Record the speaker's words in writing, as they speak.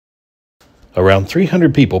Around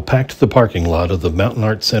 300 people packed the parking lot of the Mountain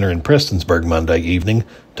Arts Center in Prestonsburg Monday evening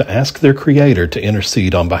to ask their creator to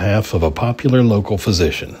intercede on behalf of a popular local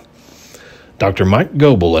physician. Dr. Mike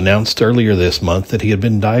Goble announced earlier this month that he had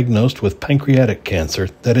been diagnosed with pancreatic cancer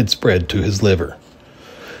that had spread to his liver.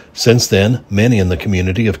 Since then, many in the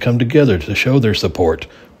community have come together to show their support,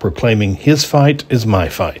 proclaiming, "His fight is my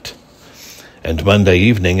fight." And Monday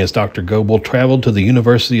evening, as Dr. Goble traveled to the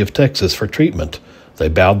University of Texas for treatment, they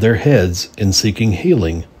bowed their heads in seeking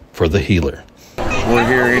healing for the healer. We're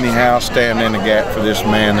here anyhow, standing in the gap for this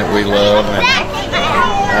man that we love.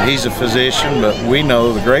 And he's a physician, but we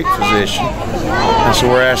know the great physician. And so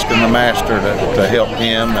we're asking the Master to help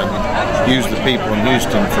him and use the people in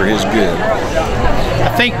Houston for his good.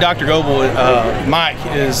 I think Dr. Goble, Mike,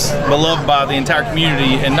 is beloved by the entire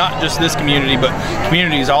community, and not just this community, but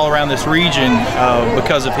communities all around this region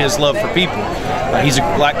because of his love for people.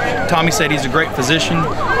 Like Tommy said, he's a great physician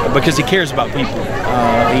because he cares about people.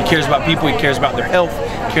 He cares about people, he cares about their health,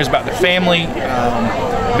 he cares about their family,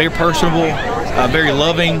 very personable, very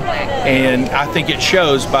loving, and I think it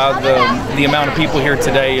shows by the amount of people here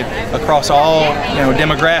today across all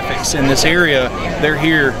demographics in this area. They're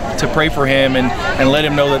here to pray for him and let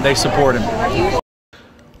him know that they support him.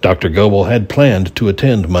 Dr. Goble had planned to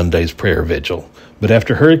attend Monday's prayer vigil, but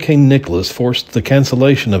after Hurricane Nicholas forced the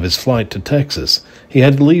cancellation of his flight to Texas, he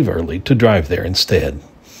had to leave early to drive there instead.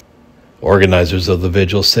 Organizers of the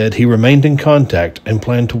vigil said he remained in contact and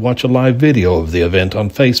planned to watch a live video of the event on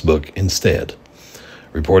Facebook instead.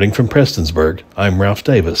 Reporting from Prestonsburg, I'm Ralph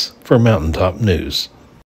Davis for Mountaintop News.